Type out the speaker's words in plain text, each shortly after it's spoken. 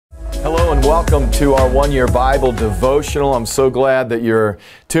Hello and welcome to our one-year Bible devotional. I'm so glad that you're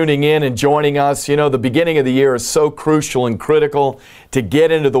tuning in and joining us. You know, the beginning of the year is so crucial and critical to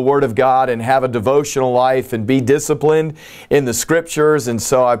get into the Word of God and have a devotional life and be disciplined in the Scriptures. And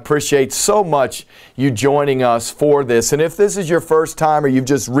so I appreciate so much you joining us for this. And if this is your first time or you've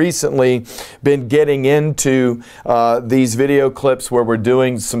just recently been getting into these video clips where we're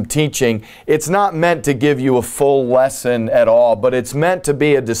doing some teaching, it's not meant to give you a full lesson at all, but it's meant to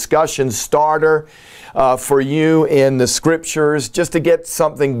be a discussion starter for you in the Scriptures, just to get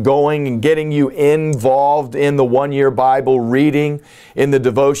something going and getting you involved in the one-year Bible reading, in the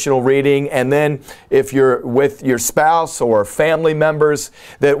devotional reading. And then if you're with your spouse or family members,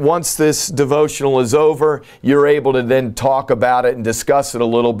 that once this devotional is over, you're able to then talk about it and discuss it a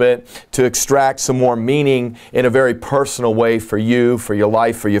little bit to extract some more meaning in a very personal way for you, for your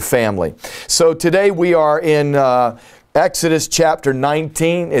life, for your family. So today we are in Exodus chapter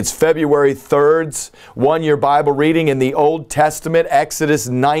 19. It's February 3rd's one-year Bible reading in the Old Testament, Exodus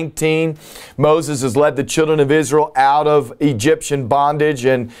 19. Moses has led the children of Israel out of Egyptian bondage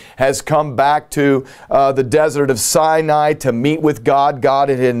and has come back to the desert of Sinai to meet with God. God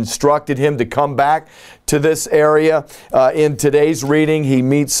had instructed him to come back to this area. In today's reading, he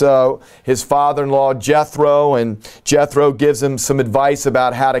meets his father-in-law Jethro, and Jethro gives him some advice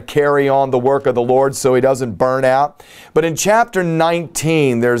about how to carry on the work of the Lord so he doesn't burn out. But in chapter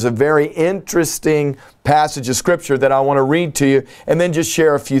 19, there's a very interesting passage of Scripture that I want to read to you and then just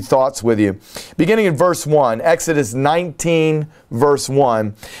share a few thoughts with you. Beginning in verse 1, Exodus 19, verse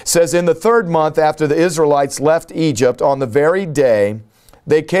 1, says, "In the third month after the Israelites left Egypt, on the very day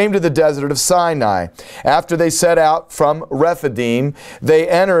they came to the desert of Sinai. After they set out from Rephidim, they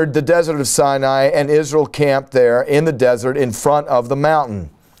entered the desert of Sinai, and Israel camped there in the desert in front of the mountain.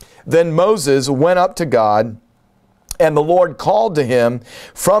 Then Moses went up to God, and the Lord called to him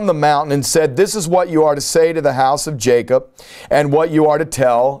from the mountain and said, 'This is what you are to say to the house of Jacob, and what you are to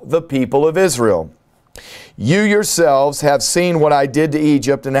tell the people of Israel. You yourselves have seen what I did to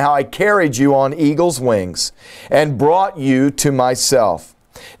Egypt and how I carried you on eagle's wings and brought you to myself.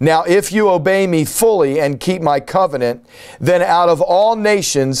 Now, if you obey me fully and keep my covenant, then out of all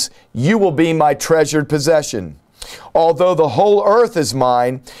nations you will be my treasured possession. Although the whole earth is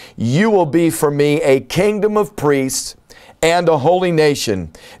mine, you will be for me a kingdom of priests and a holy nation.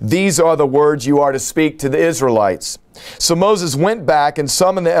 These are the words you are to speak to the Israelites.' So Moses went back and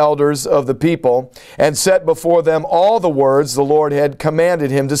summoned the elders of the people and set before them all the words the Lord had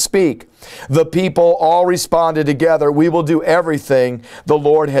commanded him to speak. The people all responded together, 'We will do everything the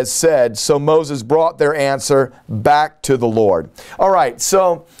Lord has said.' So Moses brought their answer back to the Lord." All right,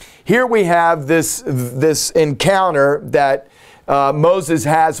 so here we have this encounter that Moses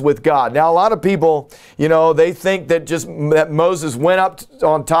has with God. Now, a lot of people, you know, they think that Moses went up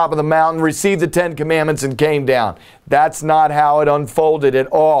on top of the mountain, received the 10 Commandments, and came down. That's not how it unfolded at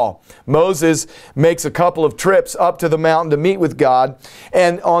all. Moses makes a couple of trips up to the mountain to meet with God.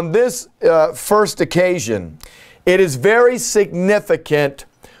 And on this first occasion, it is very significant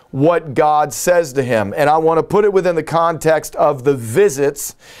what God says to him. And I want to put it within the context of the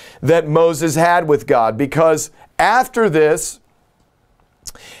visits that Moses had with God, because after this,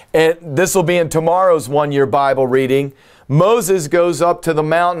 and this will be in tomorrow's one-year Bible reading, Moses goes up to the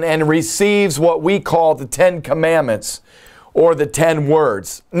mountain and receives what we call the 10 Commandments, or the 10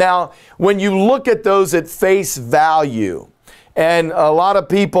 words. Now, when you look at those at face value, and a lot of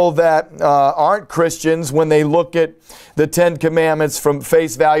people that aren't Christians, when they look at the 10 Commandments from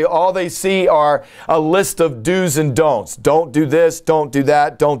face value, all they see are a list of do's and don'ts. Don't do this, don't do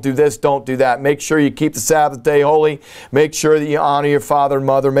that, don't do this, don't do that. Make sure you keep the Sabbath day holy. Make sure that you honor your father and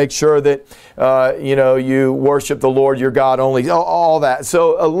mother. Make sure that you worship the Lord your God only. All that.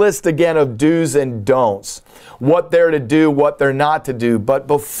 So a list again of do's and don'ts. What they're to do, what they're not to do. But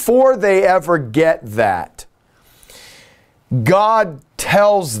before they ever get that, God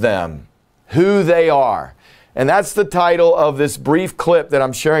tells them who they are. And that's the title of this brief clip that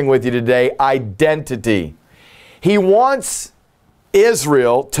I'm sharing with you today, Identity. He wants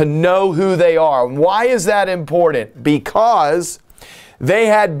Israel to know who they are. Why is that important? Because they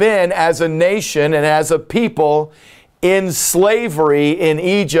had been, as a nation and as a people, in slavery in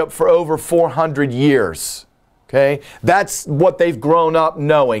Egypt for over 400 years. Okay? That's what they've grown up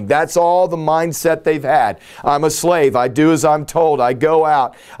knowing. That's all the mindset they've had. I'm a slave. I do as I'm told. I go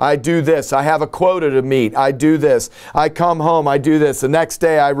out. I do this. I have a quota to meet. I do this. I come home. I do this. The next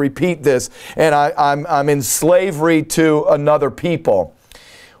day I repeat this. And I'm in slavery to another people.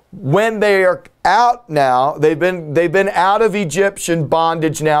 When they are out now, they've been out of Egyptian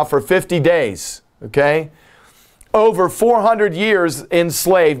bondage now for 50 days. Okay? over 400 years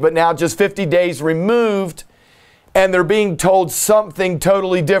enslaved, but now just 50 days removed, and they're being told something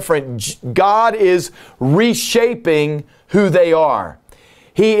totally different. God is reshaping who they are.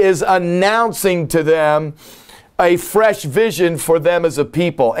 He is announcing to them a fresh vision for them as a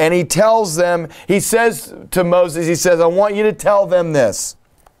people. And he tells them, he says to Moses, he says, I want you to tell them this.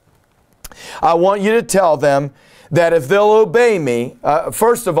 I want you to tell them that if they'll obey me,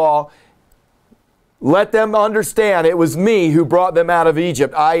 first of all, let them understand it was me who brought them out of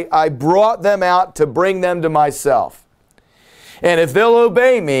Egypt. I brought them out to bring them to myself. And if they'll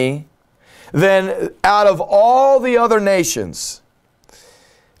obey me, then out of all the other nations,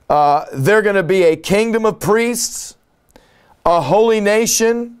 they're going to be a kingdom of priests, a holy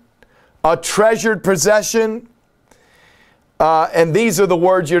nation, a treasured possession. And these are the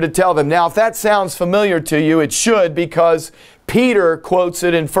words you're to tell them. Now, if that sounds familiar to you, it should, because Peter quotes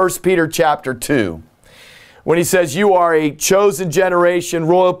it in 1 Peter chapter 2. When he says, you are a chosen generation,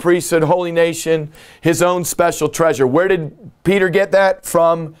 royal priesthood, holy nation, his own special treasure. Where did Peter get that?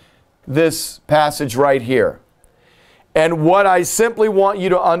 From this passage right here. And what I simply want you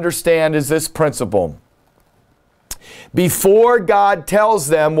to understand is this principle. Before God tells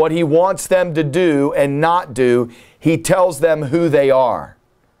them what he wants them to do and not do, he tells them who they are.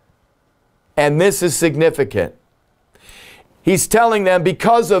 And this is significant. He's telling them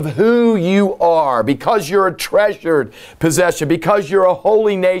because of who you are, because you're a treasured possession, because you're a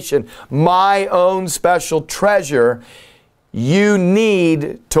holy nation, my own special treasure, you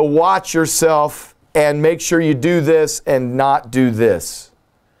need to watch yourself and make sure you do this and not do this.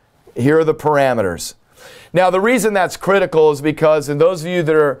 Here are the parameters. Now, the reason that's critical is because, and those of you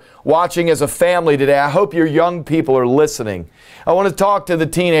that are watching as a family today, I hope your young people are listening. I want to talk to the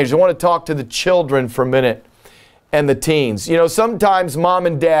teenagers. I want to talk to the children for a minute and the teens. You know, sometimes mom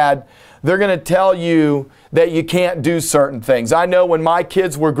and dad, they're going to tell you that you can't do certain things. I know when my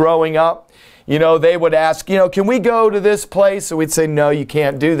kids were growing up, you know, they would ask, you know, can we go to this place? And we'd say, no, you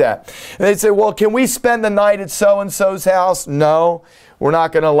can't do that. And they'd say, well, can we spend the night at so-and-so's house? No, we're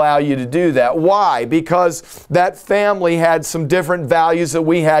not going to allow you to do that. Why? Because that family had some different values that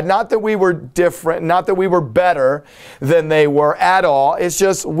we had. Not that we were different, not that we were better than they were at all. It's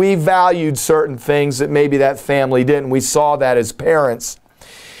just we valued certain things that maybe that family didn't. We saw that as parents.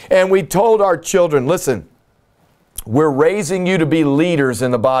 And we told our children, listen, we're raising you to be leaders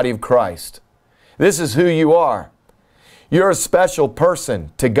in the body of Christ. This is who you are. You're a special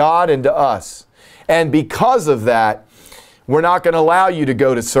person to God and to us. And because of that, we're not going to allow you to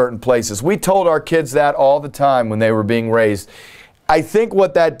go to certain places. We told our kids that all the time when they were being raised. I think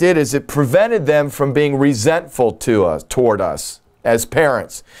what that did is it prevented them from being resentful toward us as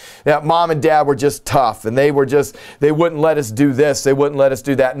parents. That mom and dad were just tough and they wouldn't let us do this, they wouldn't let us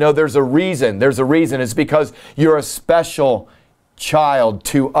do that. No, there's a reason. There's a reason. It's because you're a special child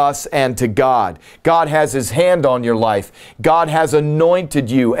to us and to God. God has his hand on your life. God has anointed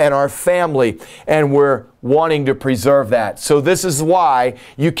you and our family, and we're wanting to preserve that. So this is why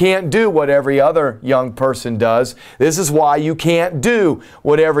you can't do what every other young person does. This is why you can't do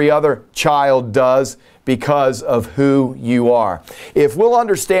what every other child does, because of who you are. If we'll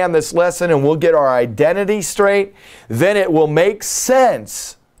understand this lesson and we'll get our identity straight, then it will make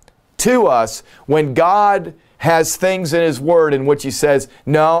sense to us when God has things in his word in which he says,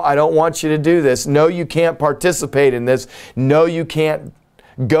 no, I don't want you to do this. No, you can't participate in this. No, you can't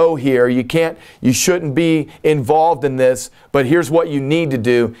go here. You shouldn't be involved in this, but here's what you need to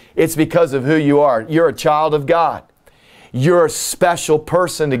do. It's because of who you are. You're a child of God. You're a special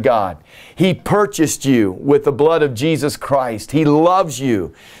person to God. He purchased you with the blood of Jesus Christ. He loves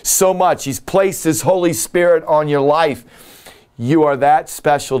you so much. He's placed his Holy Spirit on your life. You are that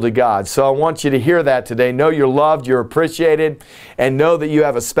special to God. So I want you to hear that today. Know you're loved, you're appreciated, and know that you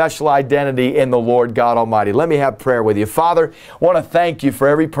have a special identity in the Lord God Almighty. Let me have prayer with you. Father, I want to thank you for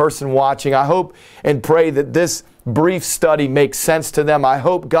every person watching. I hope and pray that this brief study makes sense to them. I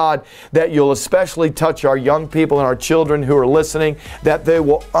hope, God, that you'll especially touch our young people and our children who are listening, that they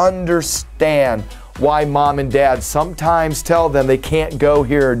will understand why mom and dad sometimes tell them they can't go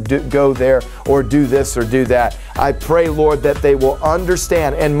here or go there or do this or do that. I pray, Lord, that they will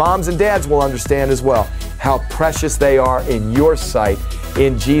understand, and moms and dads will understand as well, how precious they are in your sight.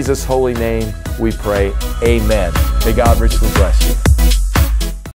 In Jesus' holy name we pray. Amen. May God richly bless you.